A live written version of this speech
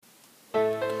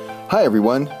Hi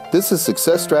everyone, this is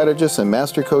success strategist and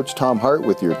master coach Tom Hart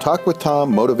with your Talk with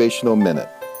Tom Motivational Minute.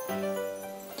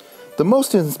 The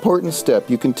most important step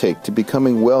you can take to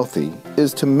becoming wealthy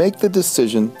is to make the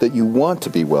decision that you want to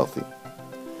be wealthy.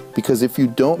 Because if you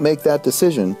don't make that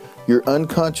decision, your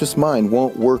unconscious mind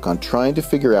won't work on trying to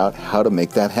figure out how to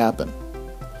make that happen.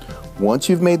 Once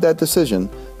you've made that decision,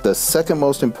 the second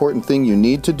most important thing you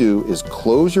need to do is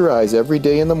close your eyes every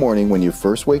day in the morning when you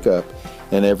first wake up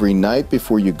and every night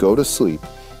before you go to sleep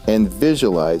and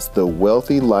visualize the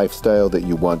wealthy lifestyle that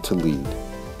you want to lead.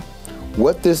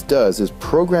 What this does is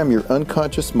program your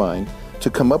unconscious mind to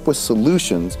come up with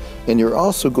solutions, and you're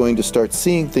also going to start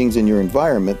seeing things in your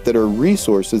environment that are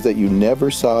resources that you never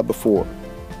saw before.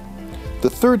 The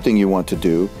third thing you want to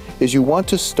do is you want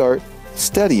to start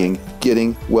studying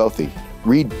getting wealthy.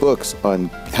 Read books on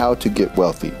how to get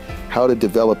wealthy, how to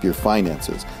develop your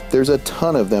finances. There's a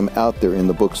ton of them out there in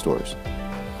the bookstores.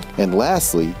 And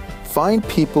lastly, find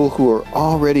people who are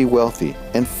already wealthy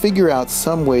and figure out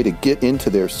some way to get into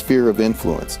their sphere of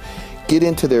influence. Get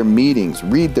into their meetings,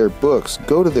 read their books,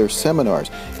 go to their seminars,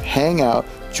 hang out,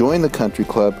 join the country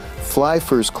club, fly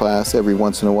first class every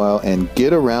once in a while, and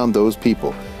get around those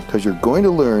people because you're going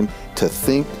to learn to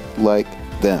think like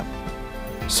them.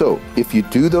 So, if you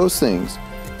do those things,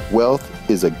 wealth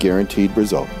is a guaranteed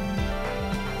result.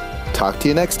 Talk to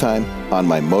you next time on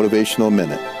my Motivational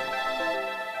Minute.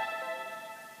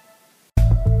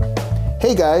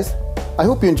 Hey guys, I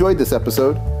hope you enjoyed this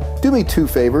episode. Do me two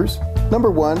favors. Number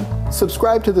one,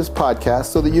 subscribe to this podcast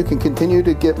so that you can continue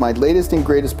to get my latest and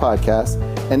greatest podcasts.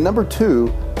 And number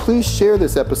two, please share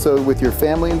this episode with your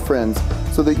family and friends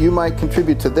so that you might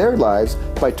contribute to their lives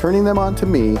by turning them on to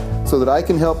me so that I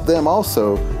can help them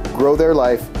also grow their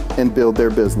life and build their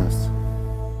business.